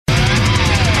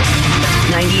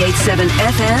98.7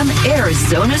 FM,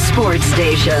 Arizona Sports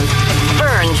Station.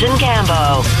 Burns and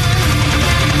Gambo.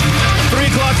 3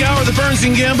 o'clock hour, the Burns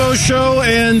and Gambo Show,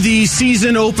 and the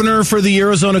season opener for the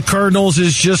Arizona Cardinals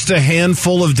is just a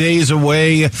handful of days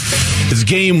away. It's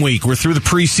game week. We're through the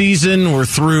preseason. We're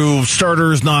through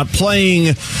starters not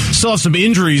playing. Still have some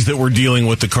injuries that we're dealing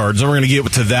with the Cards, and we're going to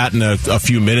get to that in a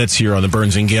few minutes here on the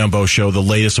Burns and Gambo Show, the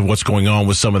latest of what's going on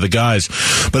with some of the guys.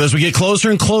 But as we get closer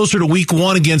and closer to week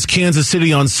 1 against Kansas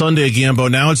City on Sunday, Gambo,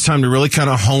 now it's time to really kind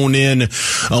of hone in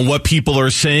on what people are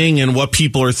saying and what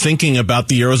people are thinking about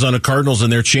the Arizona Cardinals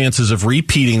and their chances of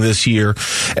repeating this year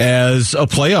as a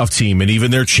playoff team and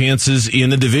even their chances in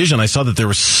the division. I saw that there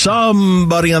was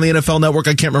somebody on the NFL Network,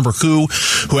 I can't remember who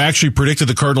actually predicted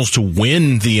the Cardinals to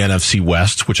win the NFC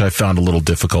West, which I found a little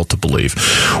difficult to believe.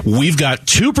 We've got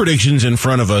 2 predictions in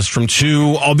front of us from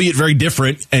 2, albeit very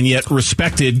different and yet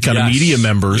respected kind of media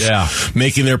members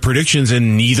making their predictions,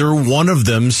 and neither one of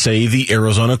them say the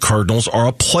Arizona Cardinals are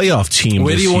a playoff team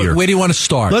this year. Where do you want to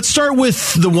start? Let's start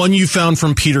with the one you found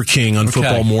from Peter King on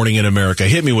Football Morning in America.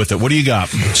 Hit me with it. What do you got?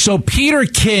 So Peter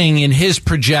King in his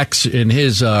projections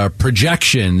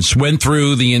went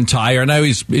through the entire, and I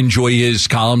always enjoy his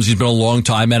columns. He's been a long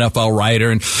time NFL writer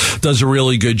and does a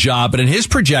really good job. But in his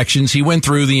projections, he went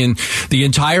through the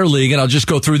entire league, and I'll just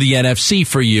go through the NFC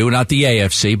for you, not the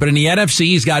AFC. But in the NFC,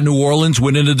 he's got New Orleans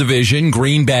winning the division,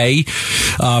 Green Bay,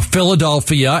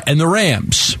 Philadelphia, and the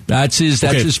Rams. That's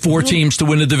his 4 teams to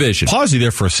win the division. Pause you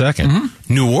there for a second.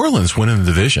 Mm-hmm. New Orleans winning the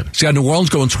division. He's got New Orleans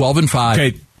going 12-5.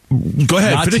 Okay. Go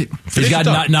ahead. He's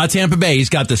got not Tampa Bay. He's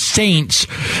got the Saints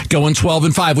going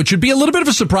 12-5, which would be a little bit of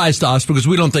a surprise to us because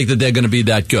we don't think that they're going to be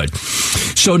that good.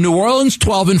 So New Orleans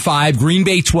 12-5, Green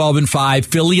Bay 12-5,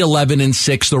 Philly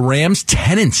 11-6, the Rams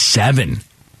 10-7.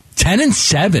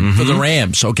 10-7 for the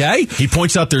Rams, okay? He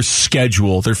points out their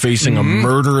schedule. They're facing a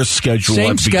murderous schedule.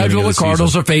 Same schedule the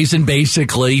Cardinals are facing,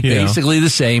 basically the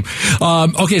same.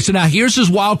 Okay, so now here's his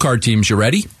wild card teams. You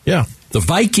ready? Yeah. The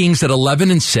Vikings at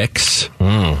 11-6.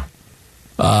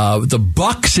 The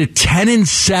Bucks at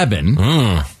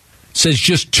 10-7. Says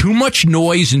just too much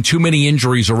noise and too many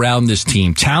injuries around this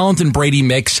team. Talent and Brady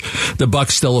mix, the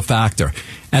Bucks still a factor.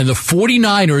 And the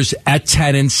 49ers at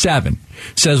 10-7.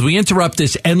 Says we interrupt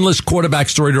this endless quarterback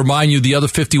story to remind you the other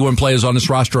 51 players on this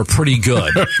roster are pretty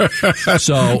good.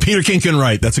 So Peter King can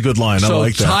write. That's a good line. I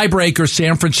like that. Tiebreaker,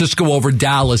 San Francisco over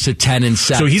Dallas at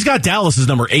 10-7. So he's got Dallas as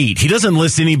number 8. He doesn't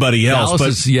list anybody else,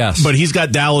 but he's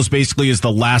got Dallas basically as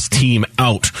the last team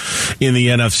out in the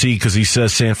NFC because he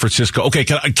says San Francisco. Okay,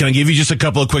 can I give you just a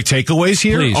couple of quick takeaways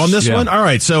here on this one? All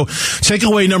right, so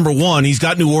takeaway number 1, he's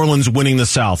got New Orleans winning the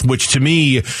South, which to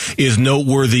me is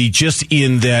noteworthy just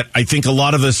in that I think a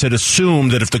lot of us had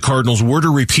assumed that if the Cardinals were to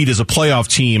repeat as a playoff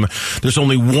team, there's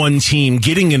only one team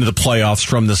getting into the playoffs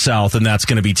from the South, and that's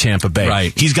going to be Tampa Bay.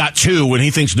 Right. He's got 2, and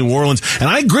he thinks New Orleans, and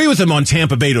I agree with him on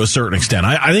Tampa Bay to a certain extent.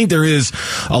 I think there is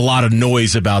a lot of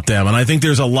noise about them, and I think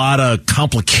there's a lot of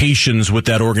complications with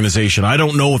that organization. I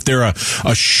don't know if they're I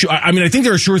think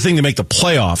they're a sure thing to make the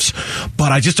playoffs,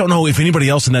 but I just don't know if anybody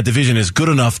else in that division is good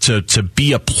enough to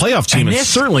be a playoff team, and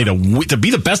certainly to be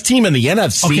the best team in the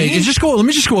NFC. Okay, let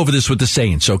me just go over this with the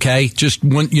Saints, okay? Just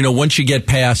once you get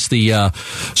past the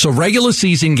so regular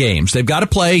season games, they've got to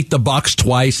play the Bucks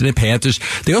twice and the Panthers.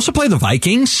 They also play the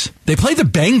Vikings. They play the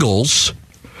Bengals.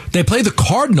 They play the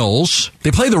Cardinals.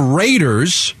 They play the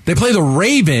Raiders. They play the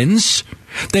Ravens.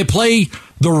 They play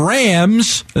the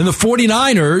Rams and the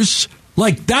 49ers.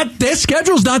 Like that, their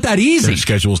schedule's not that easy. Their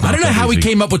schedule's not that easy. I don't know how he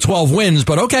came up with 12 wins,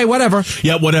 but okay, whatever.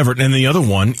 Yeah, whatever. And the other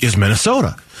one is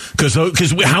Minnesota. Because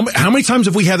how many times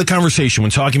have we had the conversation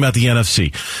when talking about the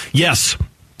NFC? Yes,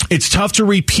 it's tough to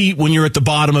repeat when you're at the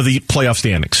bottom of the playoff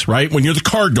standings, right? When you're the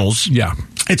Cardinals,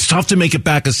 it's tough to make it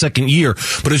back a second year.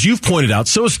 But as you've pointed out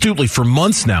so astutely for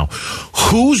months now,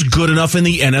 who's good enough in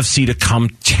the NFC to come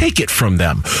take it from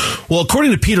them? Well,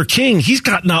 according to Peter King, he's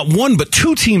got not 1 but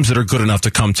 2 teams that are good enough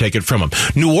to come take it from him.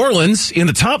 New Orleans in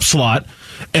the top slot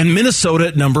and Minnesota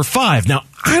at number 5. Now,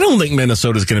 I don't think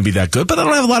Minnesota's going to be that good, but I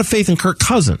don't have a lot of faith in Kirk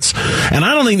Cousins. And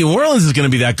I don't think New Orleans is going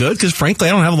to be that good because, frankly,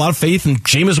 I don't have a lot of faith in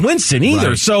Jameis Winston either.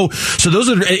 Right. So those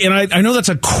are, and I know that's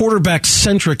a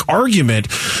quarterback-centric argument,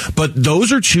 but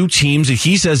those are 2 teams that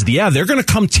he says, they're going to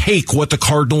come take what the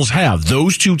Cardinals have.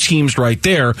 Those 2 teams right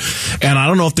there, and I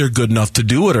don't know if they're good enough to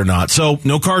do it or not. So,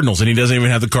 no Cardinals, and he doesn't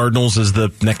even have the Cardinals as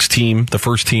the next team, the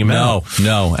first team. No.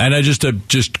 And I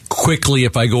just quickly,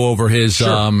 if I go over his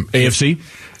AFC.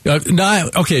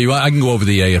 Okay, I can go over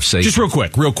the AFC. Just real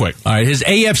quick. All right, his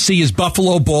AFC is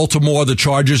Buffalo, Baltimore, the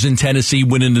Chargers, and Tennessee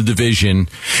winning the division.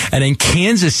 And then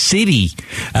Kansas City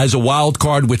as a wild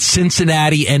card with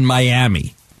Cincinnati and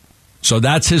Miami. So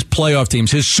that's his playoff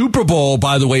teams. His Super Bowl,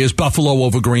 by the way, is Buffalo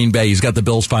over Green Bay. He's got the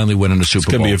Bills finally winning the Super Bowl.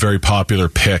 It's going to be a very popular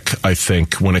pick, I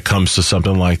think, when it comes to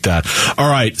something like that. All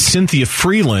right, Cynthia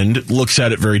Freeland looks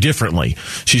at it very differently.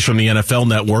 She's from the NFL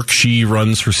Network. She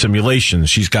runs her simulations.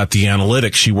 She's got the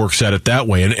analytics. She works at it that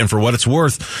way. And for what it's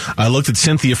worth, I looked at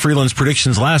Cynthia Freeland's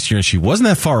predictions last year, and she wasn't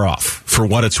that far off, for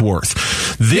what it's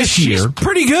worth. This year... She's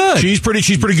pretty good. She's pretty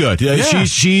good. Yeah.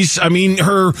 She's I mean,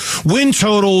 her win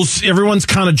totals, everyone's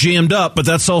kind of jammed up, but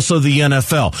that's also the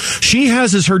NFL. She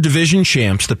has as her division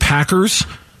champs the Packers,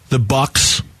 the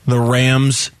Bucks, the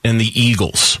Rams, and the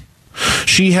Eagles.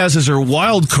 She has as her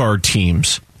wild card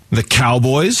teams the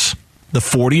Cowboys, the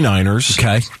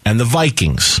 49ers, and the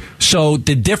Vikings. So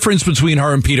the difference between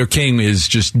her and Peter King is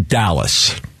just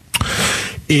Dallas.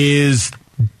 Is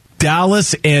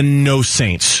Dallas and no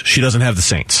Saints. She doesn't have the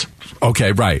Saints.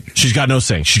 Okay, right. She's got no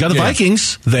Saints. She's got the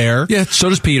Vikings there. Yeah, so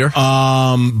does Peter.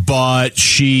 But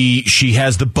she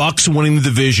has the Bucks winning the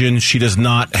division. She does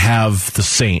not have the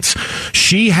Saints.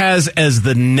 She has as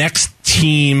the next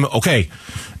team,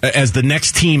 as the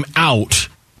next team out,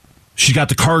 she's got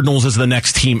the Cardinals as the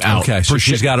next team out. Okay, so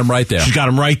she's got them right there. She's got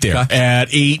them right there at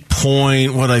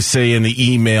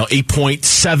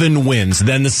 8.7 wins.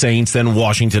 Then the Saints, then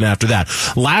Washington after that.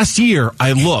 Last year,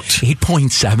 I looked.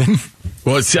 8.7?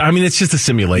 Well, it's just a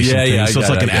simulation thing, so it's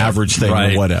like an average thing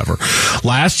or whatever.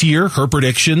 Last year, her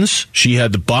predictions, she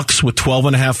had the Bucks with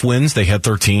 12.5 wins. They had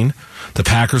 13. The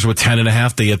Packers with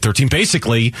 10.5. They had 13.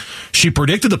 Basically, she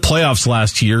predicted the playoffs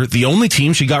last year. The only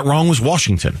team she got wrong was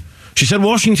Washington. She said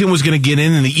Washington was going to get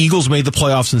in, and the Eagles made the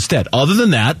playoffs instead. Other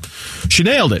than that, she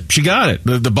nailed it. She got it.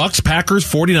 The Bucks, Packers,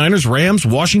 49ers, Rams,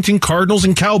 Washington, Cardinals,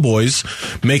 and Cowboys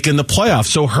making the playoffs.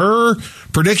 So her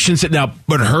predictions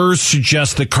but hers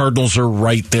suggest the Cardinals are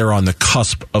right there on the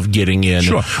cusp of getting in,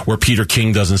 where Peter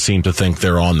King doesn't seem to think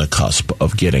they're on the cusp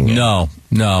of getting in. No.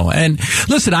 And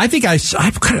listen, I think I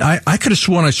could have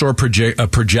sworn I saw a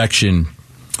projection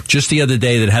just the other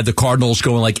day that had the Cardinals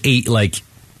going 8-9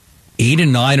 or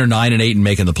 9-8 and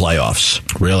making the playoffs.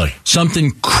 Really?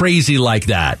 Something crazy like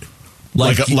that.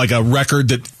 Like a record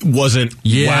that wasn't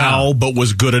wow, but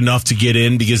was good enough to get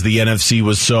in because the NFC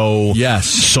was so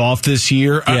soft this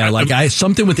year. Yeah,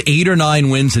 something with 8 or 9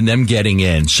 wins and them getting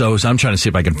in. So I'm trying to see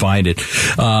if I can find it.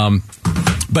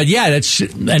 But yeah, that's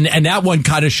and that one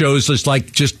kind of shows us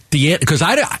because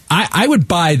I would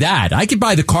buy that. I could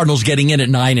buy the Cardinals getting in at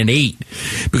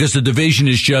 9-8 because the division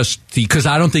is because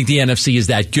I don't think the NFC is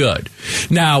that good.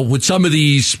 Now with some of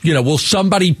these, will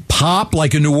somebody pop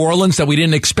like in New Orleans that we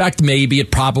didn't expect? Maybe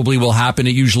it probably will happen.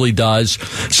 It usually does.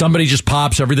 Somebody just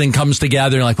pops, everything comes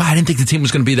together. And wow, I didn't think the team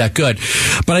was going to be that good.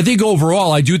 But I think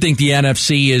overall, I do think the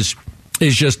NFC is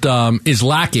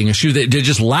lacking. They're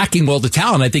just lacking all the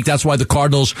talent. I think that's why the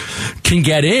Cardinals can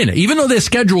get in, even though their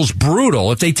schedule's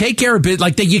brutal. If they take care of it,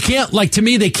 to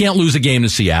me, they can't lose a game to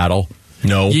Seattle.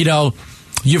 No,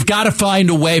 you've got to find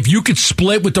a way. If you could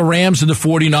split with the Rams and the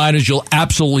 49ers, you'll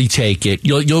absolutely take it.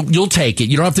 You'll take it.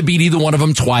 You don't have to beat either one of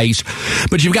them twice,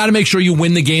 but you've got to make sure you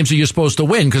win the games that you're supposed to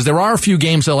win, because there are a few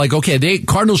games that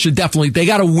Cardinals should they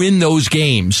got to win those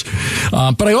games.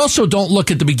 But I also don't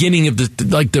look at the beginning of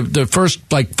the first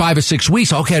 5 or 6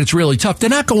 weeks. Okay, it's really tough. They're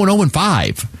not going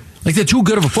 0-5. They're too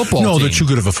good of a football team. No, they're too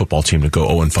good of a football team to go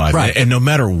 0-5. Right. And no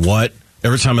matter what,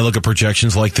 every time I look at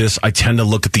projections like this, I tend to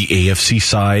look at the AFC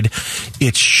side.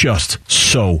 It's just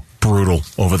so brutal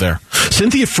over there.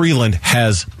 Cynthia Freeland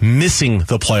has missing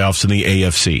the playoffs in the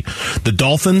AFC. The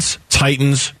Dolphins,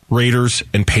 Titans, Raiders,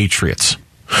 and Patriots.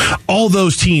 All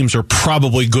those teams are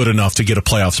probably good enough to get a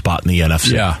playoff spot in the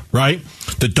NFC. Yeah. Right?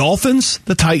 The Dolphins,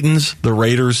 the Titans, the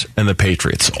Raiders, and the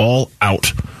Patriots all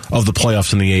out of the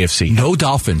playoffs in the AFC. No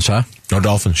Dolphins, huh? No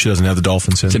Dolphins. She doesn't have the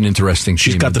Dolphins in. It's an interesting team.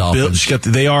 She's got the Bills.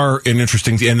 They are an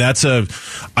interesting team. And I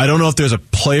don't know if there's a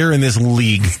player in this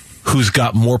league who's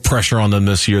got more pressure on them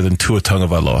this year than Tua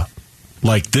Tagovailoa.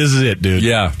 This is it, dude.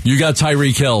 Yeah, you got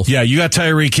Tyreek Hill. Yeah, you got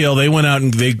Tyreek Hill. They went out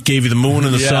and they gave you the moon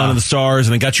and the sun and the stars,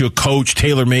 and they got you a coach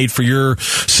tailor-made for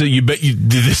so you bet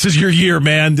this is your year,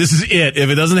 man. This is it.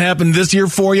 If it doesn't happen this year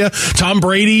for you, Tom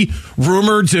Brady,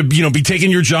 rumored to be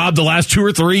taking your job the last 2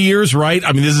 or 3 years, right?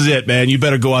 I mean, this is it, man. You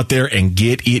better go out there and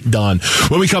get it done.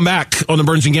 When we come back on the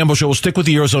Burns and Gambo Show, we'll stick with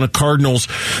the Arizona Cardinals,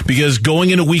 because going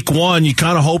into week 1, you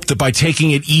kind of hope that by taking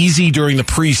it easy during the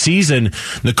preseason,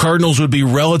 the Cardinals would be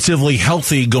relatively healthy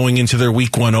going into their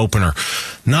week 1 opener.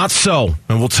 Not so.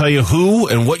 And we'll tell you who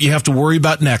and what you have to worry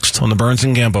about next on the Burns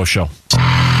and Gambo Show.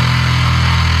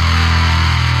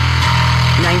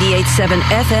 98.7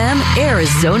 FM,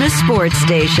 Arizona Sports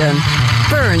Station.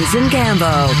 Burns and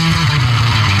Gambo.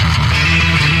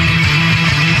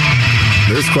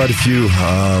 There's quite a few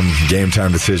game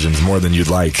time decisions, more than you'd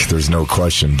like. There's no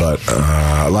question. But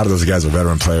a lot of those guys are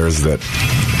veteran players that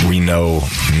we know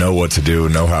what to do,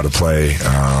 know how to play,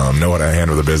 know how to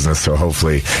handle the business. So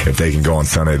hopefully, if they can go on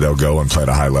Sunday, they'll go and play at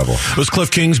a high level. It was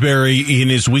Cliff Kingsbury in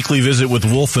his weekly visit with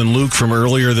Wolf and Luke from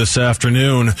earlier this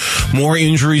afternoon. More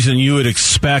injuries than you would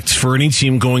expect for any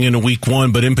team going into week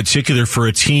one, but in particular for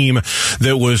a team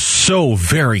that was so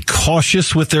very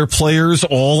cautious with their players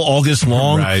all August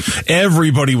long. Right.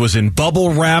 Everybody was in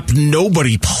bubble wrap.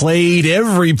 Nobody played.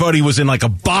 Everybody was in like a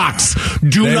box.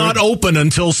 Do not open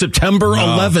until September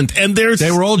 11th. And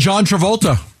they were all John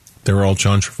Travolta. They were all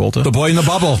John Travolta? The boy in the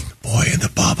bubble. Boy in the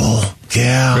bubble.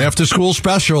 Yeah. After school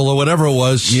special or whatever it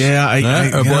was. Yeah.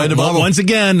 Boy in the bubble. Once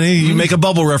again, you make a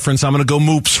bubble reference, I'm going to go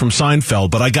Moops from Seinfeld.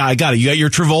 But I got it. You got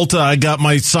your Travolta. I got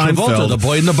my Seinfeld. Travolta, the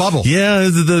boy in the bubble. Yeah.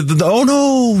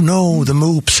 The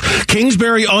Moops.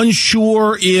 Kingsbury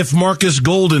unsure if Marcus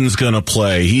Golden's going to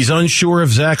play. He's unsure if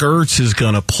Zach Ertz is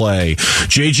going to play.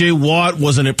 J.J. Watt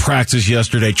wasn't at practice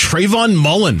yesterday. Trayvon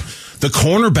Mullen, the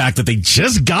cornerback that they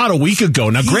just got a week ago.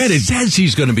 Now, granted, he says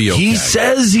he's going to be okay. He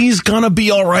says he's going to be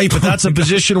all right, but that's a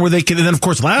position where they can. And then, of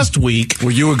course, last week,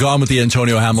 well, you were gone with the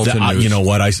Antonio Hamilton news. You know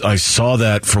what? I saw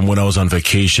that from when I was on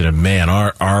vacation, and man,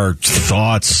 our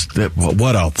thoughts.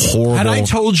 What a horrible. Had I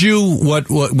told you what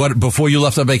before you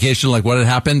left on vacation, like what had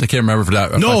happened? I can't remember for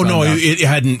that. No, it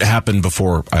hadn't happened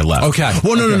before I left. Okay.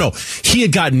 Well, no. He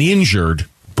had gotten injured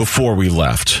before we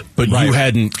left, but you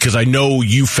hadn't, because I know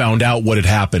you found out what had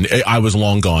happened. I was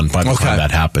long gone by the time that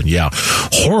happened. Yeah,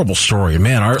 horrible story,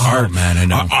 man.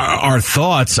 Our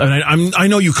thoughts. And I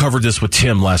know you covered this with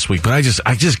Tim last week, but I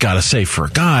just gotta say, for a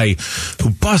guy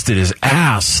who busted his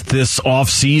ass this off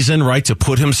season, right, to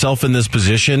put himself in this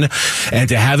position and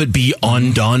to have it be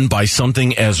undone by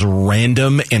something as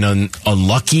random and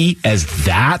unlucky as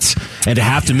that, and to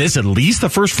have to miss at least the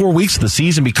first 4 weeks of the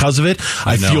season because of it,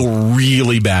 I feel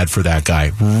really bad for that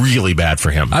guy. Really bad for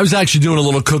him. I was actually doing a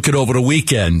little cooking over the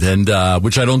weekend, and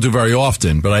which I don't do very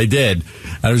often, but I did.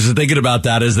 I was thinking about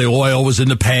that as the oil was in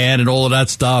the pan and all of that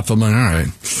stuff. I'm like, all right.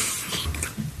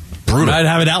 Brutal. I'd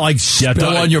have that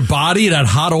spill on your body, that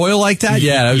hot oil like that?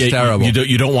 Yeah, that was terrible.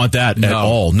 You don't want that at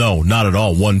all. No, not at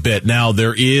all. One bit. Now,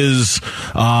 there is,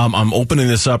 I'm opening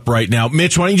this up right now.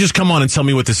 Mitch, why don't you just come on and tell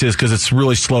me what this is, because it's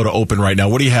really slow to open right now.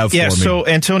 What do you have for me? Yeah, so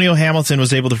Antonio Hamilton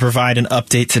was able to provide an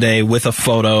update today with a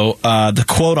photo. The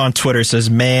quote on Twitter says,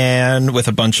 "Man," with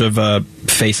a bunch of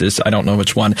faces. I don't know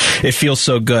which one. "It feels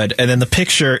so good." And then the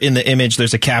picture in the image,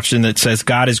 there's a caption that says,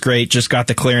 "God is great. Just got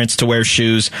the clearance to wear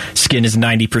shoes. Skin is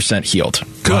 90% healed."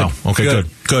 Good. Wow. Okay,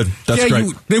 good. That's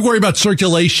great. They worry about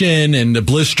circulation and the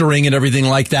blistering and everything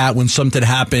like that when something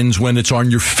happens when it's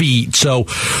on your feet. So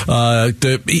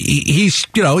he's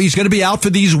going to be out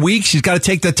for these weeks. He's got to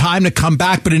take the time to come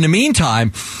back. But in the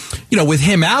meantime, with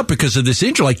him out because of this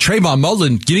injury, like Trayvon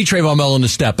Mullen, you need Trayvon Mullen to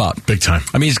step up. Big time.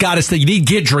 I mean, he's got to stay. You need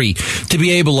Guidry to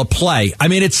be able to play. I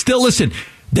mean, it's still, listen,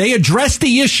 they address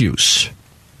the issues.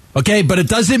 Okay, but it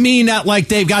doesn't mean that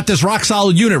they've got this rock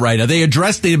solid unit right now. They have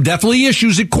definitely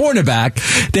issues at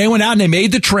cornerback. They went out and they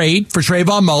made the trade for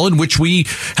Trayvon Mullen, which we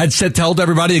had told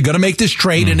everybody they're going to make this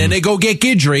trade, and then they go get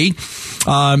Guidry.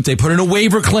 They put in a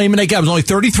waiver claim, and it was only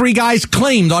 33 guys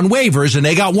claimed on waivers, and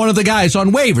they got one of the guys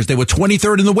on waivers. They were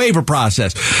 23rd in the waiver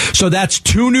process. So that's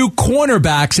 2 new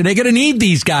cornerbacks, and they're going to need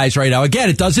these guys right now. Again,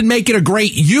 it doesn't make it a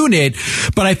great unit,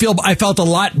 but I felt a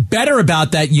lot better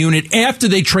about that unit after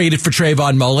they traded for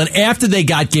Trayvon Mullen, after they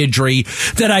got Guidry,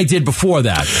 than I did before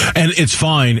that. And it's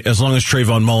fine as long as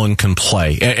Trayvon Mullen can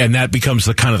play. And that becomes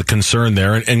the kind of the concern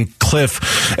there. And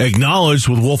Cliff acknowledged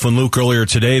with Wolf and Luke earlier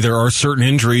today, there are certain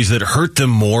injuries that hurt them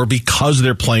more because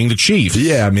they're playing the Chiefs.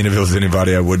 Yeah, I mean, if it was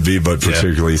anybody, I would be, but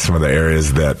particularly some of the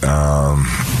areas that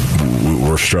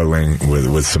we're struggling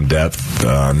with some depth,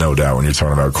 no doubt, when you're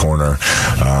talking about corner.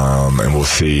 And we'll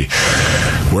see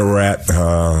where we're at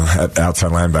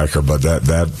outside linebacker, but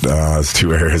that is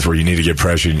 2 areas where you need to get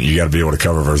pressure. You got to be able to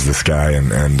cover versus this guy,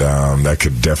 and that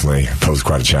could definitely pose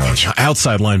quite a challenge.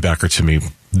 Outside linebacker, to me,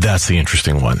 that's the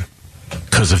interesting one.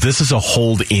 Because if this is a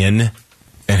hold in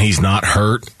and he's not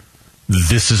hurt,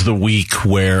 this is the week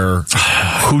where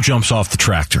who jumps off the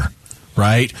tractor?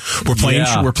 Right? We're playing.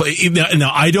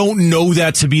 Now, I don't know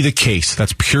that to be the case.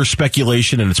 That's pure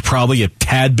speculation, and it's probably a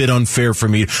tad bit unfair for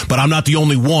me. But I'm not the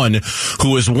only one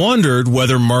who has wondered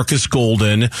whether Marcus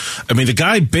Golden, I mean, the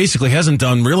guy basically hasn't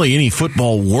done really any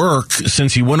football work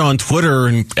since he went on Twitter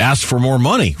and asked for more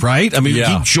money, right? I mean,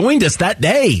 he joined us that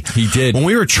day. He did. When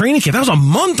we were at training camp. That was a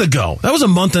month ago. That was a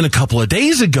month and a couple of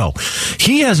days ago.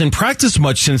 He hasn't practiced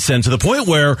much since then, to the point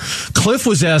where Cliff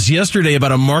was asked yesterday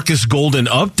about a Marcus Golden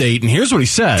update, and here's what he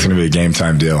said. It's going to be a game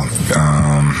time deal.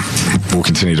 we'll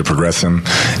continue to progress him,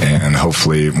 and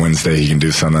hopefully Wednesday he can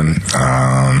do something.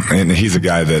 And he's a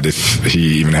guy that if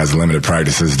he even has limited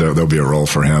practices, there'll be a role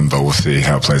for him, but we'll see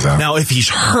how it plays out. Now, if he's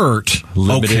hurt,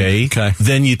 okay,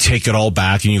 then you take it all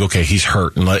back and you go, okay, he's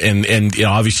hurt, and you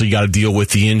know, obviously you got to deal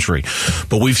with the injury.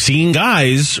 But we've seen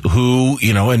guys who,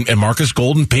 you know, and Marcus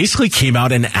Golden basically came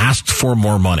out and asked for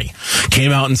more money.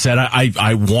 Came out and said,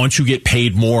 I want you to get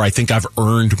paid more. I think I've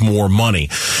earned more money.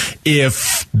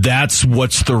 If that's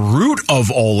what's the root of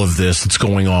all of this that's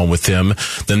going on with him,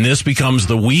 then this becomes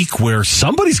the week where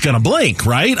somebody's going to blink,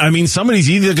 right? I mean, somebody's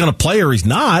either going to play or he's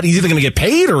not. He's either going to get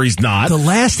paid or he's not.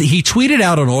 He tweeted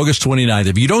out on August 29th,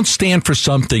 if you don't stand for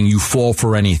something, you fall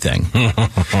for anything.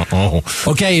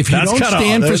 Okay, if you don't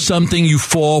stand for something, you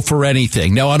fall for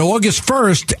anything. Now, on August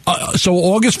 1st,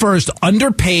 August 1st,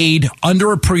 underpaid,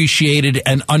 underappreciated,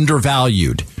 and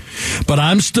undervalued. But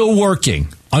I'm still working.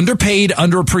 Underpaid,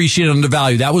 underappreciated,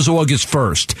 undervalued. That was August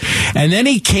 1st. And then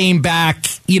he came back,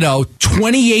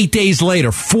 28 days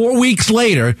later, 4 weeks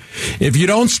later. If you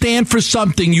don't stand for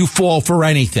something, you fall for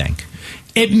anything.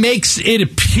 It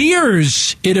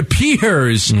appears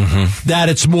that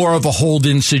it's more of a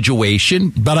hold-in situation,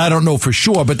 but I don't know for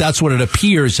sure, but that's what it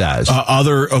appears as.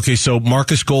 So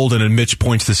Marcus Golden, and Mitch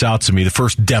points this out to me, the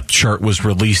first depth chart was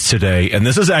released today, and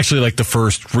this is actually like the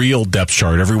first real depth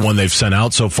chart. Every one they've sent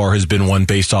out so far has been one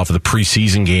based off of the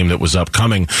preseason game that was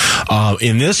upcoming.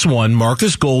 In this one,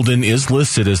 Marcus Golden is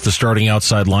listed as the starting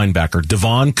outside linebacker.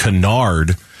 Devon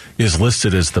Kennard is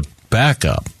listed as the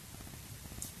backup.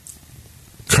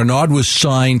 Kennard was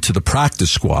signed to the practice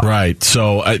squad. Right.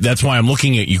 So that's why I'm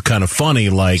looking at you kind of funny.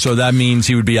 So that means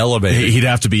he would be elevated. He'd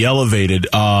have to be elevated.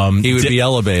 He would be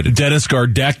elevated. Dennis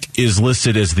Gardeck is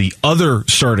listed as the other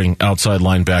starting outside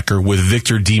linebacker with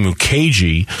Victor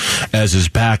Dimukeji as his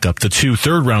backup. The 2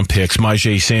 third-round picks,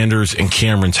 Myjai Sanders and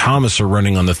Cameron Thomas, are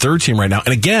running on the third team right now.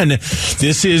 And again,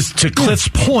 this is to Cliff's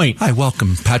point. Hi,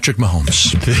 welcome, Patrick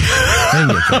Mahomes.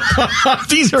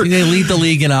 They lead the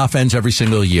league in offense every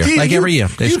single year. Every year.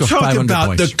 You talk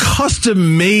about the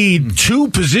custom-made 2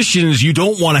 positions you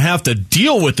don't want to have to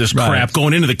deal with this crap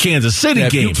going into the Kansas City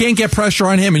game. You can't get pressure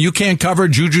on him, and you can't cover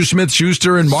Juju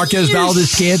Smith-Schuster and Marquez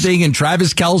Valdez-Scantling and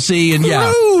Travis Kelce. And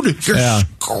You're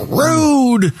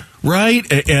screwed.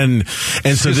 Right? And so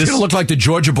this is going to look like the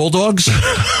Georgia Bulldogs.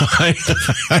 They're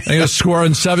going to score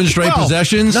in 7 straight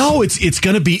possessions. No, it's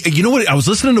going to be, you know what? I was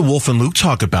listening to Wolf and Luke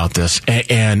talk about this,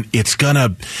 and it's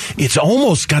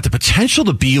almost got the potential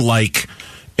to be like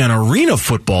an arena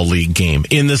football league game,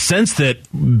 in the sense that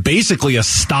basically a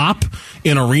stop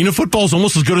in arena football is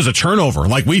almost as good as a turnover.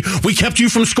 Like we kept you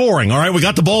from scoring. All right, we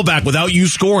got the ball back without you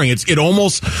scoring. It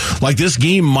almost like this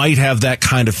game might have that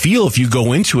kind of feel if you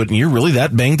go into it and you're really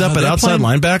that banged up at outside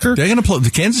linebacker. They're going to play.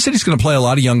 The Kansas City's going to play a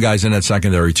lot of young guys in that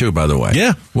secondary too, by the way.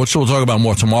 Yeah, which we'll talk about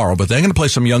more tomorrow. But they're going to play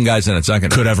some young guys in that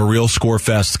secondary. Could have a real score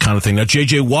fest kind of thing. Now,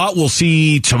 J.J. Watt we'll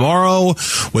see tomorrow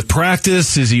with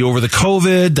practice. Is he over the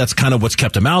COVID? That's kind of what's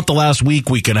kept him out the last week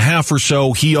and a half or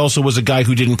so. He also was a guy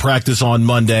who didn't practice on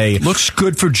Monday. Looks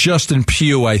good for Justin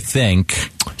Pugh, I think.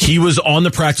 He was on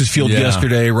the practice field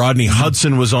yesterday. Rodney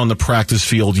Hudson was on the practice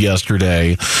field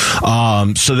yesterday.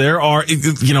 So there are,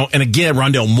 and again,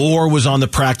 Rondell Moore was on the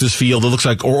practice field. It looks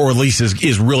like, or at least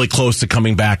is really close to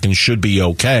coming back and should be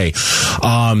okay.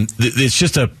 It's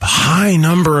just a high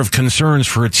number of concerns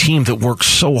for a team that works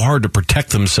so hard to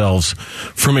protect themselves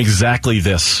from exactly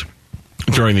this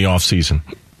during the offseason.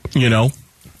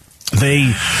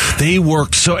 They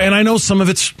work so, and I know some of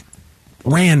it's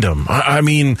random. I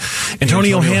mean,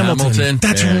 Antonio Hamilton,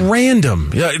 that's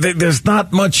random. Yeah, there's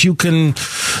not much you can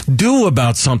do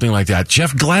about something like that.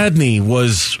 Jeff Gladney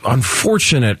was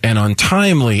unfortunate and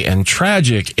untimely and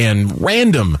tragic and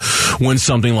random when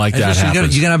something like that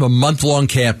happens. You're going to have a month-long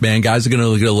camp, man. Guys are going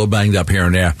to get a little banged up here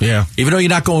and there. Yeah. Even though you're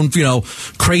not going,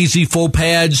 crazy full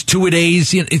pads,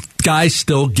 2-a-days, guys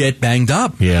still get banged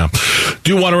up. Yeah.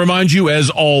 Do want to remind you,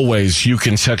 as always, you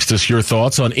can text us your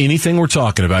thoughts on anything we're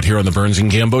talking about here on the Burns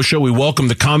and Gambo Show. We welcome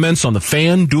the comments on the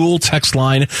FanDuel text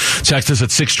line. Text us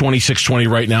at 620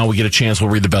 right now. We get a chance.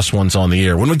 We'll read the best ones on the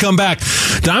air. When we come back,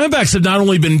 Diamondbacks have not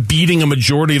only been beating a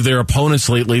majority of their opponents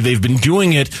lately, they've been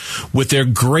doing it with their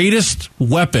greatest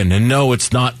weapon. And no,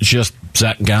 it's not just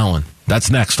Zach Gallen. That's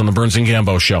next on the Burns and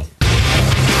Gambo Show.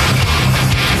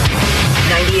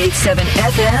 98.7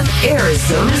 FM,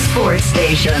 Arizona Sports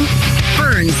Station.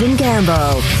 Burns and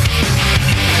Gambo.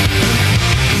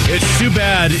 It's too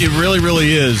bad. It really,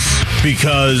 really is.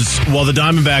 Because while the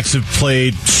Diamondbacks have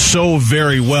played so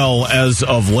very well as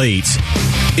of late,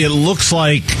 it looks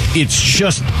like it's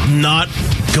just not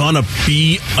going to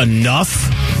be enough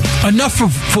Enough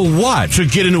for what? To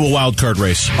get into a wild card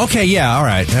race. Okay, yeah, all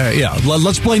right. Yeah,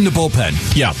 let's blame the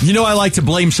bullpen. Yeah. You know I like to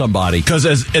blame somebody. Because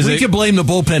we can blame the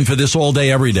bullpen for this all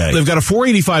day, every day. They've got a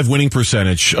 .485 winning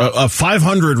percentage. A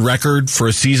 500 record for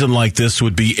a season like this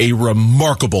would be a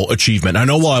remarkable achievement. I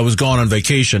know while I was gone on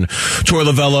vacation,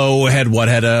 Torey Lovullo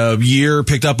had a year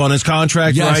picked up on his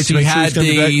contract, yes, right? He had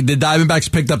the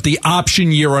Diamondbacks picked up the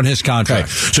option year on his contract.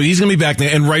 Okay. So he's going to be back,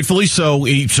 and rightfully so.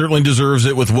 He certainly deserves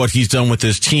it with what he's done with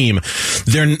this team.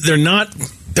 They're not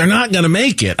going to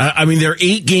make it. I mean, they're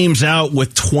 8 games out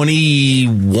with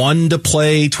 21 to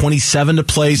play, 27 to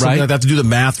play, something like that. To do the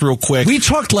math real quick. We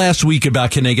talked last week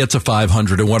about can they get to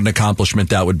 500 and what an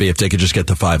accomplishment that would be if they could just get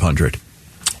to 500.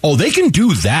 Oh, they can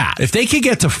do that. If they could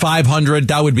get to 500,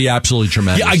 that would be absolutely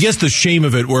tremendous. Yeah, I guess the shame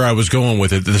of it, where I was going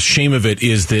with it, the shame of it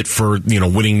is that for,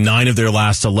 winning 9 of their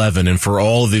last 11 and for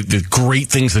all of the great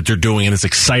things that they're doing and as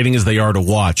exciting as they are to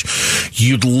watch,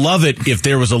 you'd love it if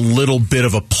there was a little bit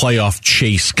of a playoff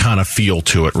chase kind of feel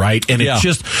to it, right? And it's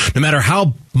just, no matter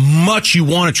how much you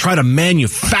want to try to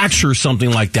manufacture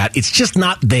something like that, it's just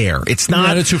not there. It's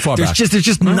not. It's too far back. There's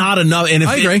just not enough. And if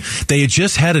I agree. They had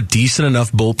just had a decent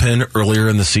enough bullpen earlier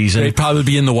in the season, they'd probably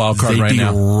be in the wild card right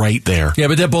now. Right there. Yeah,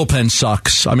 but their bullpen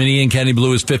sucks. I mean, Ian Kenny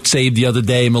blew his 5th save the other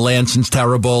day. Melanson's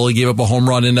terrible. He gave up a home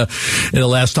run in the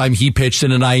last time he pitched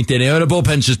in the 9th inning. The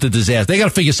bullpen's just a disaster. They got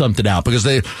to figure something out because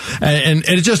and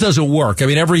it just doesn't work. I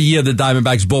mean, every year the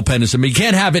Diamondbacks bullpen is. I mean, you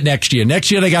can't have it next year.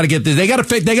 Next year they got to get this. They got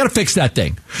to fix that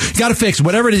thing. You got to fix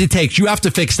whatever it takes. You have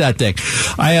to fix that thing.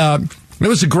 It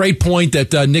was a great point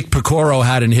that Nick Pecoro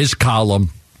had in his column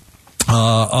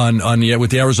with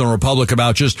the Arizona Republic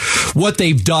about just what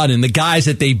they've done and the guys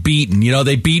that they've beaten.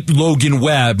 They beat Logan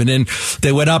Webb, and then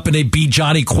they went up and they beat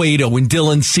Johnny Cueto and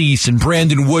Dylan Cease and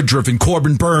Brandon Woodruff and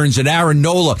Corbin Burns and Aaron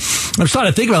Nola. I'm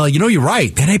starting to think about you're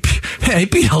right. And they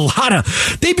beat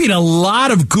a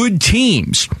lot of good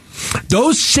teams.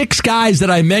 Those 6 guys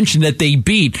that I mentioned that they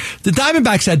beat, the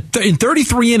Diamondbacks had, in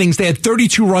 33 innings, they had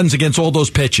 32 runs against all those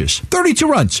pitches. 32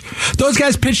 runs. Those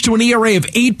guys pitched to an ERA of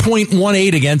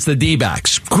 8.18 against the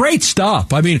D-backs. Great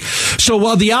stuff. I mean, so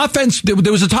while the offense, there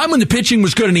was a time when the pitching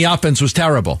was good and the offense was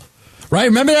terrible. Right?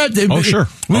 Remember that? Oh, sure.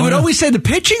 We would always say the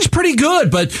pitching's pretty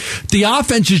good, but the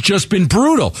offense has just been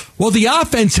brutal. Well, the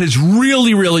offense has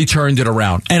really, really turned it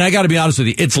around. And I got to be honest with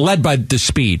you, it's led by the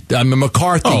speed.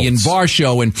 McCarthy and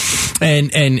Varsho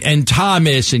and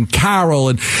Thomas and Carroll.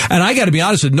 And I got to be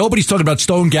honest with you, nobody's talking about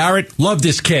Stone Garrett. Love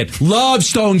this kid. Love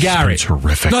Stone Garrett. He's been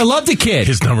terrific. No, I love the kid.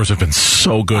 His numbers have been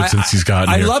so good since he's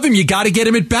gotten here. I love him. You got to get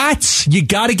him at bats. You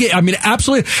got to get,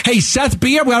 absolutely. Hey, Seth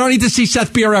Beer, I don't need to see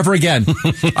Seth Beer ever again.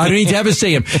 I don't need to ever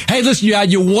see him. Hey, listen, you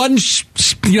had your one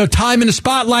time in the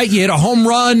spotlight. You hit a home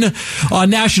run on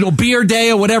National Beer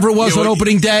Day or whatever it was on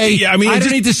opening day. Yeah, I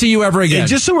don't need to see you ever again. And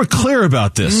just so we're clear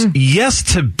about this,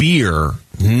 yes to beer,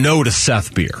 no to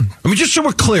Seth Beer. I mean, just so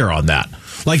we're clear on that.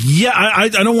 I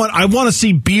don't want. I want to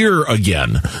see beer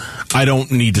again. I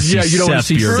don't need to see Seth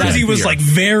Beer. He was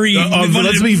very.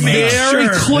 Let's be very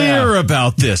clear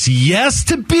about this. Yes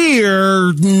to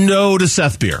beer, no to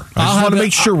Seth Beer. I just want to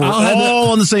make sure we're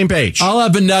all on the same page. I'll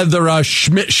have another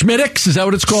Schmittix. Is that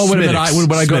what it's called when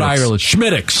I go to Ireland?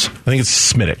 Schmittix. I think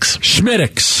it's Smittix.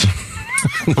 Schmittix.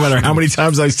 No matter how many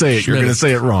times I say it, you're going to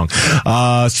say it wrong.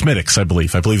 Smittix, I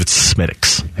believe. I believe it's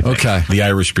Smittix. Okay. The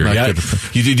Irish beer. Yeah.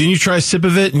 Didn't you try a sip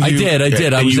of it? I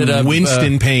did. I was winced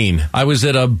in pain. I was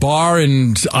at a bar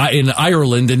in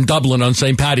Ireland, in Dublin, on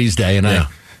St. Paddy's Day, and I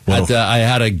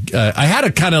had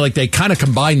a kind of they kind of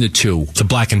combined the two. It's a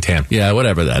black and tan. Yeah,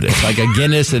 whatever that is. Like a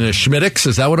Guinness and a Schmittix.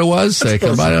 Is that what it was?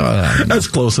 That's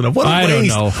close enough. I don't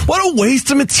know. What a waste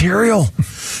of material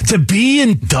to be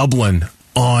in Dublin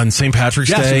on St. Patrick's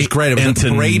Day. It was great. It was a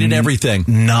parade and everything.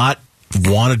 Not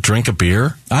want to drink a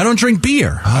beer? I don't drink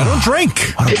beer. I don't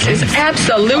drink. This is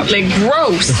absolutely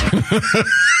gross.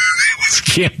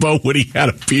 Gambo when he had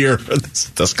a beer. It's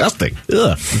disgusting.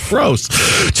 Ugh, gross.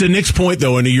 To Nick's point,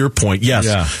 though, and to your point,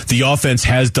 yes, the offense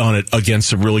has done it against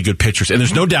some really good pitchers. And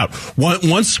there's no doubt,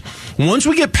 once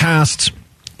we get past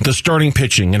the starting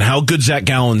pitching and how good Zach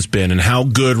Gallen's been and how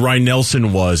good Ryan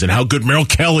Nelson was and how good Merrill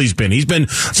Kelly's been.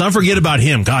 Let's not forget about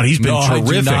him. God, he's been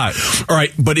terrific. All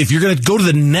right, but if you're going to go to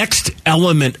the next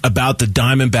element about the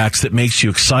Diamondbacks that makes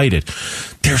you excited,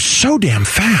 They're so damn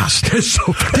fast.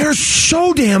 They're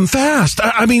so damn fast.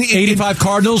 I mean, 85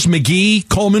 Cardinals, McGee,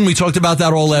 Coleman, we talked about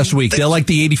that all last week. They're like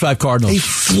the 85 Cardinals. They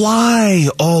fly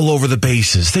all over the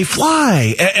bases. They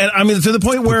fly. And I mean, to the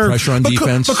point where pressure on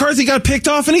defense. McCarthy got picked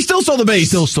off and he still stole the base.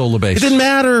 Still stole the base. It didn't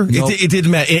matter. Nope. It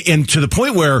didn't matter. And to the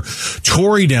point where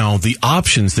Torrey now, the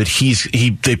options that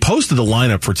they posted the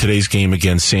lineup for today's game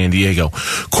against San Diego.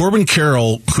 Corbin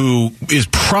Carroll, who is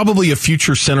probably a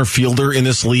future center fielder in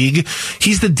this league,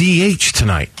 he's the DH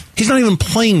tonight. He's not even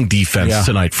playing defense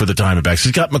tonight for the Diamondbacks.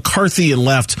 He's got McCarthy in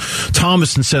left,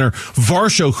 Thomas in center,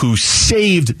 Varsho, who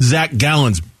saved Zach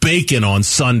Gallen's bacon on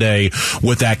Sunday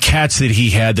with that catch that he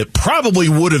had that probably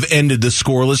would have ended the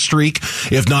scoreless streak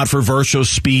if not for Varsho's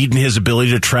speed and his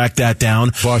ability to track that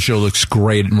down. Varsho looks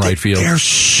great in right field. They're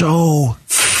so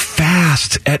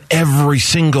fast at every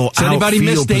single outfield position.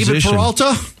 Does anybody miss David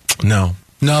Peralta?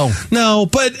 No,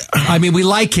 but I mean, we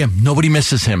like him. Nobody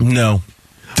misses him. No.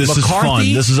 This is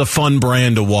fun. This is a fun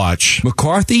brand to watch.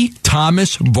 McCarthy,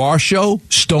 Thomas, Varsho,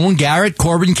 Stone Garrett,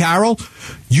 Corbin Carroll.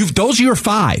 Those are your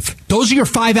five. Those are your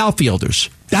five outfielders.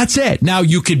 That's it. Now,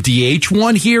 you could DH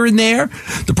one here and there.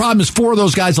 The problem is 4 of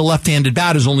those guys are left-handed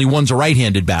batters. Only one's a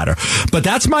right-handed batter. But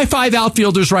that's my 5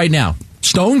 outfielders right now.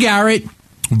 Stone Garrett,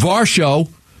 Varsho,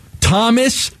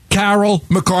 Thomas, Carroll,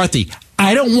 McCarthy.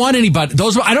 I don't want anybody.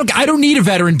 I don't need a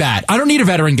veteran bat. I don't need a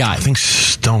veteran guy. I think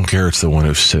Stone Garrett's the one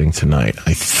who's sitting tonight.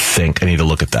 I think I need to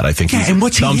look at that. I think he's and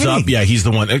what's he thumbs hitting? Up. Yeah, he's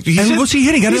the one. What's he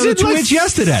hitting? Got another 2 hits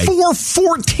yesterday.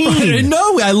 414.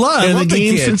 No, I love the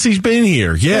game since he's been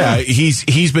here. Yeah,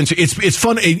 he's been. It's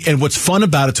fun, and what's fun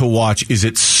about it to watch is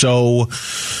it's so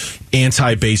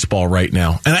anti-baseball right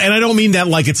now. And I don't mean that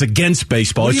like it's against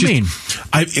baseball. What do you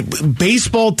mean?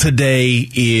 Baseball today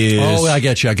is... Oh, I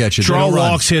get you. Draw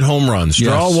walks, hit home runs.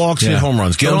 Draw walks, hit home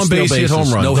runs. Get on base, hit home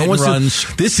runs. No hit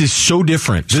runs. This is so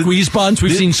different. Squeeze bunts.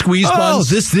 We've seen squeeze bunts.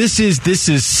 This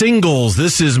is singles.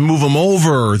 This is move them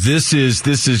over. This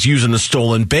is using the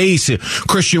stolen base.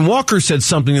 Christian Walker said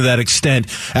something to that extent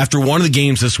after one of the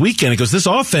games this weekend. He goes, this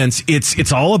offense,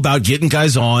 it's all about getting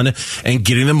guys on and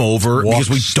getting them over because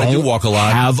we don't walk a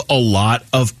lot. Have a lot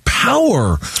of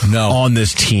power on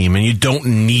this team, and you don't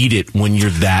need it when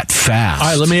you're that fast. All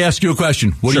right, let me ask you a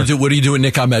question. What do you do with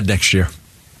Nick Ahmed next year?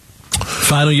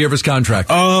 Final year of his contract.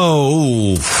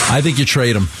 Oh, I think you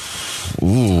trade him.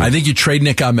 Ooh. I think you trade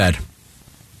Nick Ahmed.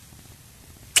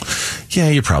 Yeah,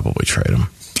 you probably trade him.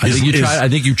 I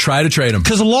think you try to trade him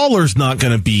because Lawler's not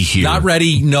going to be here. Not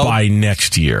ready. No, by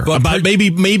next year. But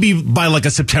maybe by like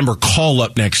a September call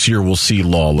up next year, we'll see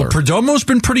Lawler. Perdomo's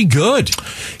been pretty good.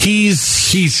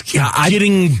 He's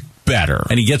getting better,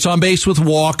 and he gets on base with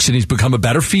walks, and he's become a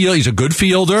better fielder. He's a good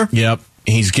fielder. Yep.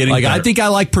 He's getting better. I think I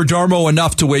like Perdomo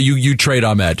enough to where you trade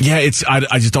Ahmed. Yeah,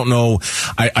 I just don't know.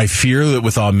 I fear that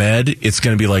with Ahmed, it's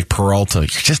going to be like Peralta. You're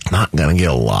just not going to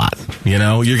get a lot. You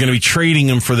know, you're going to be trading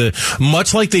him for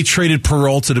much like they traded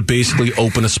Peralta to basically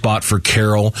open a spot for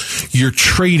Carroll. You're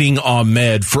trading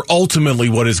Ahmed for ultimately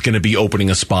what is going to be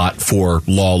opening a spot for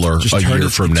Lawler a year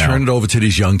from now. Turn it over to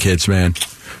these young kids, man.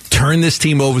 Turn this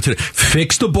team over to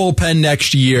fix the bullpen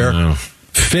next year. Yeah.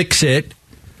 Fix it.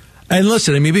 And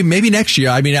listen, I mean, maybe next year.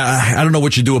 I mean, I don't know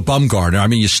what you do with Bumgarner. I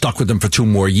mean, you stuck with them for 2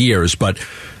 more years, but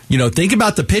think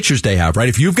about the pitchers they have, right?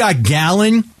 If you've got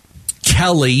Gallen,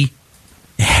 Kelly,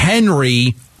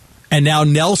 Henry, and now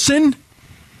Nelson,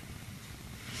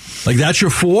 like that's your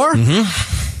 4. Mm-hmm.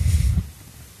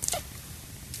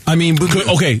 I mean,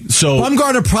 okay, so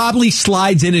Bumgarner probably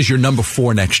slides in as your number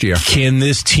 4 next year. Can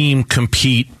this team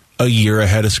compete a year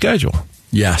ahead of schedule?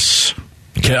 Yes.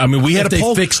 I mean, we had a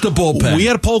poll. Fix the bullpen. We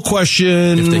had a poll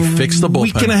question. If they fix the bullpen,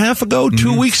 week and a half ago,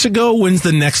 2 weeks ago. When's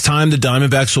the next time the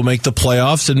Diamondbacks will make the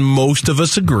playoffs? And most of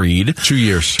us agreed 2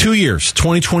 years. 2 years.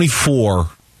 2024.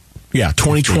 Yeah,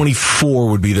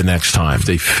 2024 would be the next time. If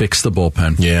they fix the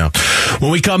bullpen. Yeah.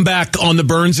 When we come back on the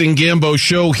Burns and Gambo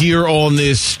show here on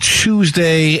this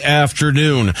Tuesday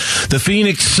afternoon, the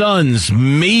Phoenix Suns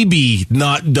maybe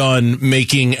not done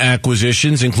making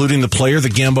acquisitions, including the player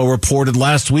that Gambo reported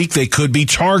last week they could be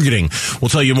targeting. We'll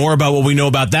tell you more about what we know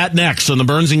about that next on the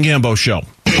Burns and Gambo show.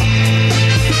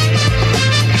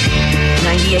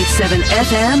 98.7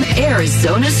 FM,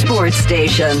 Arizona Sports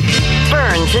Station.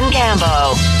 Burns and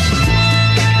Gambo.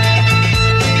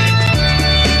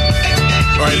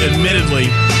 All right, admittedly,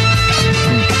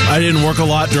 I didn't work a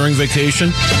lot during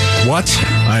vacation. What?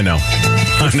 I know.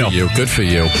 Good for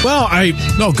you.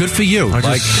 Well, good for you.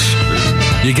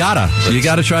 You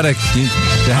gotta try to.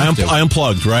 I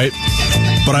unplugged, right?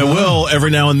 But I will every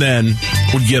now and then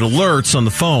would get alerts on the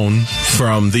phone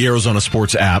from the Arizona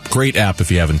Sports app. Great app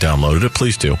if you haven't downloaded it,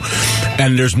 please do.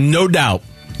 And there's no doubt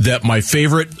that my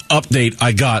favorite update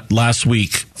I got last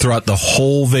week throughout the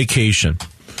whole vacation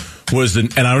was,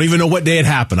 and I don't even know what day it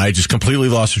happened. I just completely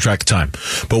lost track of time.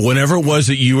 But whenever it was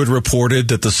that you had reported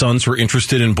that the Suns were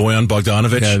interested in Bojan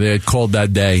Bogdanović. Yeah, they had called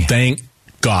that day. Thank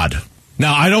God.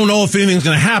 Now, I don't know if anything's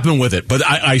going to happen with it, but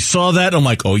I saw that. I'm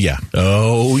like, oh, yeah.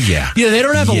 Yeah, they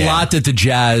don't have a lot that the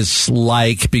Jazz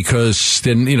like because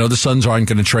then, the Suns aren't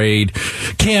going to trade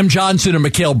Cam Johnson or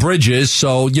Mikal Bridges.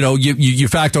 So, you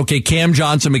factor, okay, Cam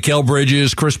Johnson, Mikal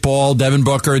Bridges, Chris Paul, Devin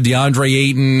Booker, DeAndre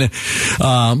Ayton.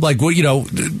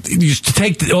 You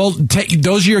take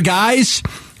those are your guys.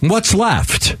 What's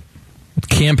left?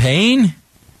 Campaign?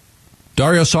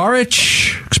 Dario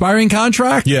Saric, expiring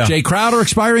contract. Yeah. Jay Crowder,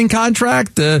 expiring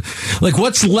contract.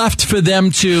 What's left for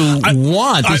them to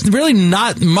want? There's really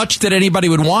not much that anybody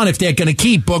would want if they're going to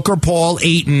keep Booker, Paul,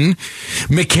 Ayton,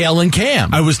 Mikal, and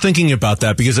Cam. I was thinking about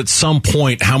that because at some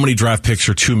point, how many draft picks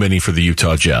are too many for the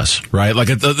Utah Jazz, right?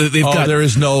 There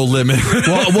is no limit.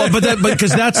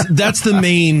 because that's the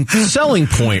main selling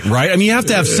point, right? I mean, you have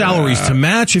to have salaries to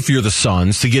match if you're the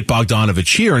Suns to get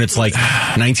Bogdanović here, and it's like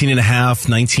 $19.5,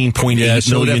 $19.8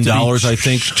 million, I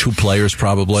think. Two players,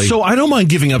 probably. So I don't mind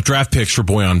giving up draft picks for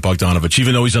Bojan Bogdanović,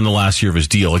 even though he's on the last year of his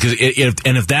deal. Because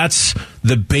if that's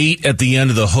the bait at the end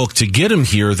of the hook to get him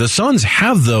here, the Suns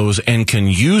have those and can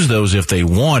use those if they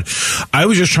want. I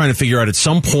was just trying to figure out at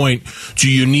some point, do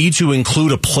you need to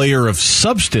include a player of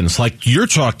substance like you're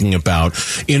talking about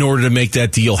in order to make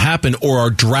that deal happen, or are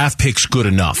draft picks good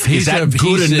enough? Is that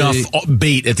good enough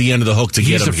bait at the end of the hook to get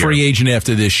him here? He's a free agent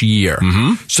after this year.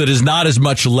 Mm-hmm. So there's not as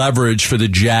much leverage for the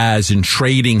Jazz in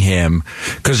trading him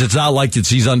because it's not like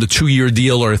he's on the 2-year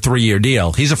deal or a 3-year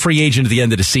deal. He's a free agent at the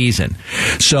end of the season.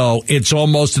 So it's a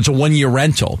 1-year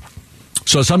rental.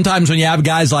 So sometimes when you have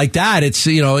guys like that, it's,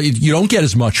 you don't get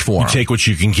as much for him. You take what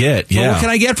you can get. Yeah. Well, what can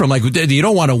I get from him? You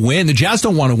don't want to win. The Jazz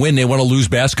don't want to win. They want to lose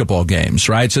basketball games,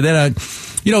 right? So then,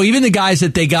 even the guys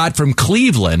that they got from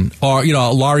Cleveland are,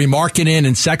 Lauri Markkanen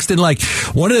and Sexton.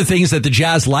 One of the things that the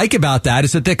Jazz like about that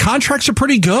is that their contracts are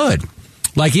pretty good.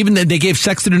 Even they gave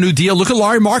Sexton a new deal. Look at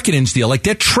Lauri Markkanen's deal.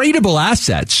 They're tradable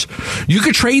assets. You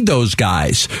could trade those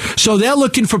guys. So they're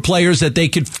looking for players that they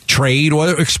could trade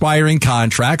or expiring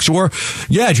contracts or,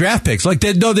 draft picks.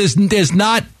 There's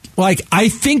not, I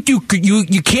think you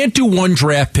can't do one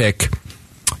draft pick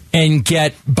and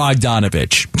get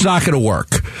Bogdanović. It's not going to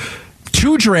work.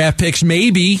 2 draft picks,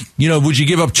 maybe. Would you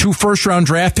give up 2 first-round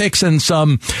draft picks and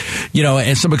some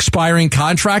expiring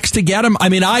contracts to get him? I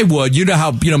mean, I would. You know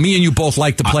how me and you both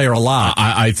like the player a lot.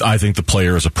 I think the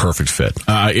player is a perfect fit.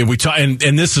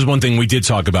 And this is one thing we did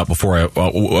talk about before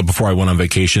I went on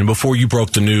vacation, before you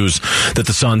broke the news that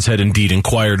the Suns had indeed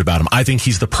inquired about him. I think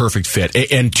he's the perfect fit.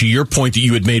 And to your point that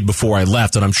you had made before I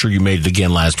left, and I'm sure you made it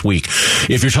again last week,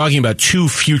 if you're talking about 2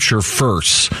 future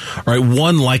firsts, right,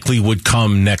 one likely would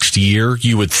come next year.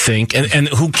 You would think, and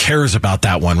who cares about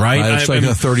that one, right? It's the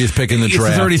 30th pick in the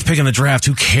draft. It's the 30th pick in the draft.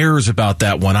 Who cares about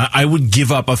that one? I would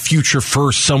give up a future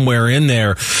first somewhere in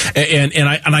there, and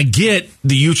I get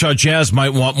the Utah Jazz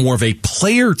might want more of a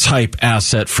player type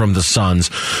asset from the Suns,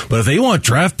 but if they want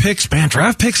draft picks, man,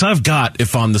 draft picks I've got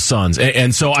if I'm the Suns,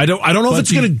 and so I don't know if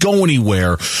it's going to go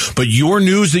anywhere. But your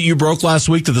news that you broke last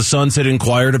week that the Suns had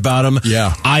inquired about him,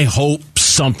 I hope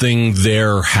something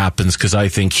there happens because I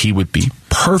think he would be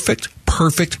perfect.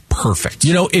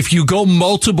 If you go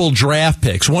multiple draft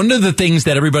picks, one of the things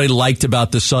that everybody liked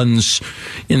about the Suns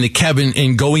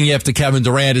in going after Kevin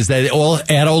Durant is that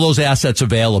they had all those assets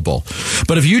available.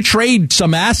 But if you trade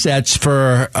some assets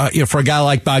for a guy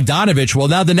like Bogdanović, well,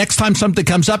 now the next time something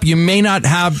comes up, you may not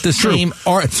have the same.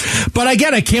 But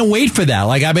again, I can't wait for that.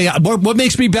 What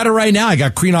makes me better right now? I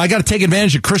got to take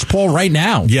advantage of Chris Paul right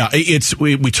now. Yeah,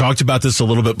 we talked about this a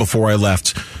little bit before I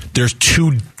left. There's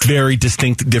 2 very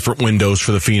distinct different windows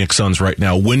for the Phoenix Suns right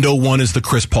now. Window 1 is the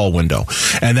Chris Paul window,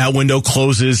 and that window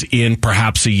closes in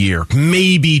perhaps a year,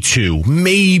 maybe 2.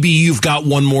 Maybe you've got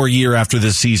 1 more year after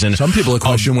this season. Some people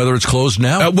question whether it's closed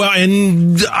now.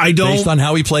 And I don't. Based on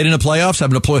how he played in the playoffs,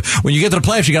 when you get to the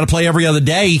playoffs, you got to play every other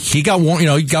day. He got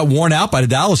worn out by the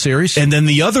Dallas series. And then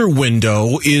the other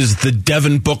window is the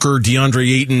Devin Booker,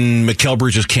 DeAndre Ayton, Mikal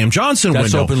Bridges, Cam Johnson window.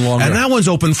 That's open longer, and that one's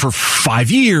open for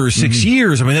 5 years, 6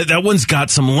 years. I mean, that one's got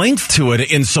some length to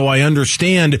it, and so I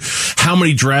understand how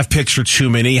many draft picks are too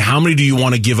many. How many do you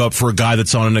want to give up for a guy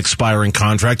that's on an expiring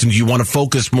contract, and do you want to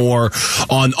focus more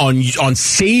on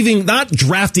saving, not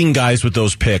drafting guys with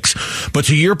those picks, But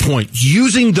to your point,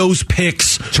 using those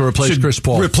picks to replace Chris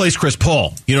Paul,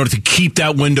 to keep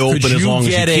that window open as long as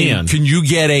you can. Can you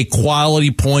get a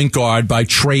quality point guard by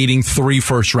trading 3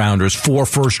 first-rounders, 4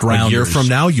 first-rounders? A year from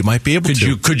now, you might be able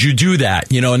to. Could you do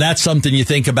that? And that's something you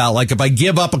think about. Like, if I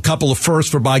give up a couple of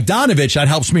firsts for Bogdanovich, that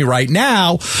helps me right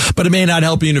now, but it may not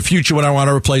help you in the future when I want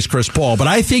to replace Chris Paul. But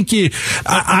I think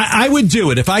I would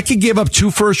do it. If I could give up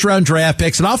 2 first-round draft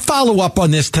picks, and I'll follow up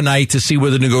on this tonight to see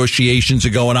where the negotiations are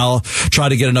going. I'll try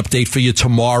to get an update for you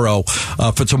tomorrow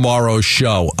for tomorrow's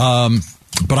show.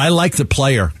 But I like the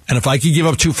player, and if I could give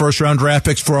up 2 first-round draft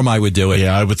picks for him, I would do it.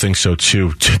 Yeah, I would think so,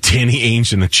 too. Danny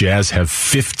Ainge and the Jazz have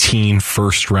 15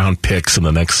 first-round picks in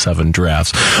the next 7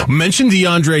 drafts. Mentioned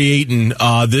DeAndre Ayton.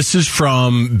 This is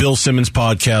from Bill Simmons'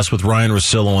 podcast with Ryan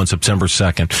Russillo on September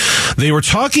 2nd. They were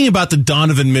talking about the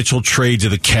Donovan Mitchell trade to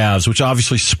the Cavs, which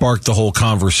obviously sparked the whole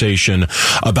conversation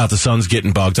about the Suns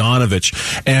getting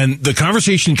Bogdanovich. And the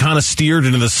conversation kind of steered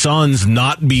into the Suns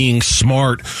not being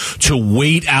smart to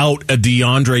wait out a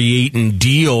DeAndre Ayton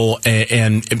deal,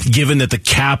 and given that the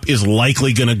cap is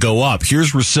likely going to go up.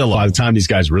 Here's Russillo. By the time these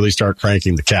guys really start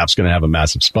cranking, the cap's going to have a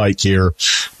massive spike here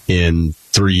in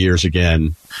 3 years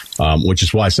again, which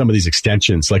is why some of these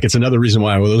extensions, like, it's another reason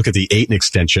why I would look at the Ayton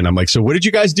extension. I'm like, so what did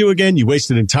you guys do again? You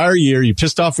wasted an entire year. You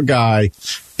pissed off a guy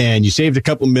and you saved a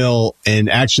couple mil. And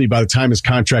actually, by the time his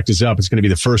contract is up, it's going to be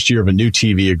the first year of a new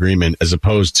TV agreement as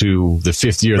opposed to the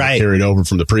 5th year that carried over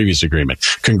from the previous agreement.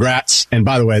 Congrats. And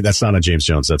by the way, that's not on James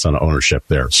Jones. That's on ownership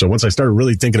there. So once I started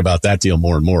really thinking about that deal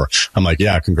more and more, I'm like,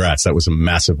 yeah, congrats. That was a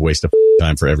massive waste of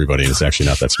time for everybody. And it's actually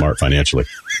not that smart financially.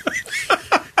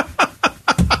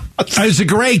 It's a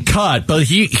great cut, but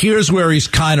here's where he's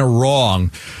kind of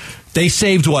wrong. They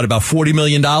saved, about $40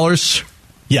 million?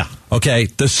 Yeah. Okay.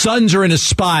 The Suns are in a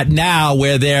spot now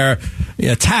where they're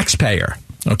a taxpayer.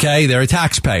 Okay, they're a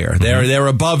taxpayer. They're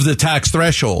above the tax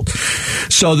threshold.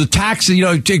 So the tax, it's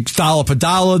 $1 per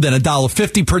dollar, then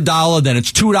 $1.50 per dollar, then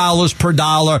it's $2 per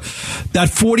dollar. That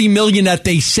 $40 million that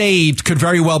they saved could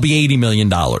very well be $80 million.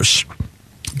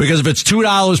 Because if it's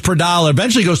 $2 per dollar,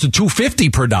 eventually it goes to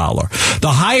 $2.50 per dollar. The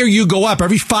higher you go up,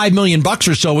 every $5 million or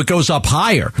so, it goes up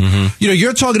higher. Mm-hmm.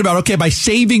 You're talking about, okay, by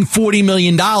saving $40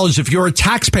 million, if you're a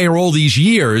taxpayer all these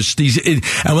years, and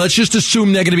let's just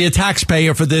assume they're going to be a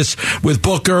taxpayer for this with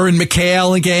Booker and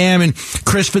McHale and Gam and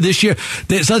Chris for this year.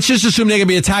 So let's just assume they're going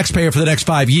to be a taxpayer for the next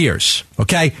 5 years.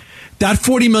 Okay, that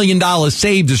 $40 million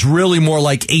saved is really more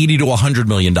like $80 to $100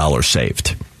 million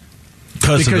saved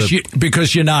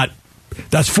because you're not.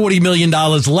 That's $40 million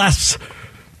less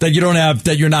that you don't have,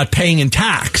 that you're not paying in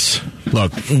tax.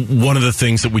 Look, one of the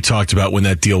things that we talked about when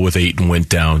that deal with Ayton went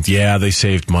down, they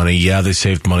saved money. Yeah, they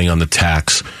saved money on the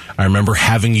tax. I remember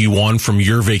having you on from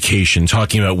your vacation,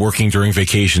 talking about working during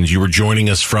vacations. You were joining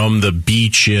us from the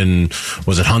beach in,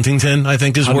 was it Huntington, I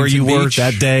think is where you were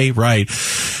that day? Right.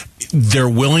 Their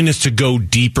willingness to go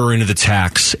deeper into the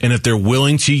tax, and if they're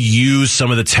willing to use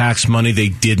some of the tax money they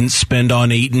didn't spend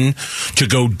on Ayton to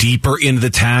go deeper into the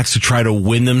tax to try to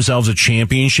win themselves a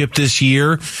championship this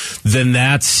year, then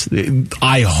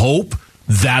I hope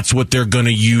that's what they're going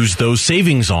to use those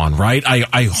savings on, right?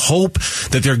 I hope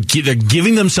that they're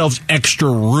giving themselves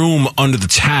extra room under the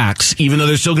tax, even though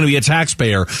they're still going to be a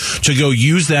taxpayer, to go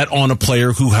use that on a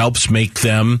player who helps make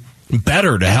them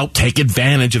better, to help take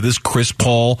advantage of this Chris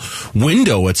Paul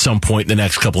window at some point in the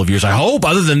next couple of years. I hope.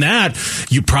 Other than that,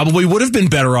 you probably would have been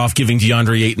better off giving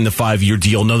DeAndre Ayton the 5-year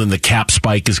deal, knowing the cap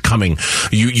spike is coming.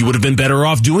 You would have been better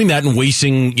off doing that and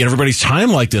wasting everybody's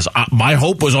time like this. My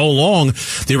hope was all along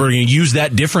they were going to use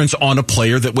that difference on a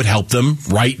player that would help them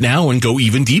right now and go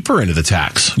even deeper into the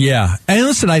tax. Yeah. And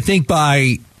listen, I think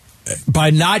by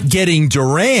not getting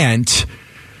Durant,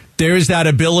 there's that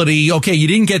ability. Okay, you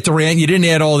didn't get Durant, you didn't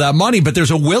add all that money, but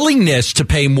there's a willingness to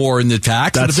pay more in the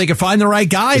tax. And if they can find the right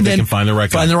guy, then they can find the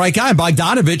right guy.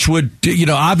 Bogdanovich would,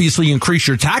 obviously increase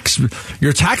your tax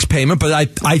payment, but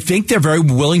I think they're very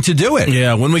willing to do it.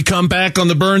 Yeah. When we come back on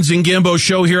the Burns and Gambo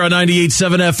show here on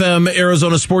 98.7 FM,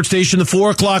 Arizona Sports Station, the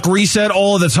 4:00 reset,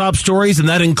 all of the top stories, and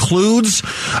that includes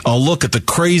a look at the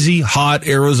crazy hot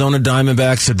Arizona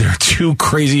Diamondbacks. There are 2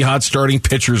 crazy hot starting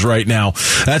pitchers right now.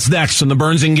 That's next on the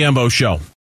Burns and Gambo show.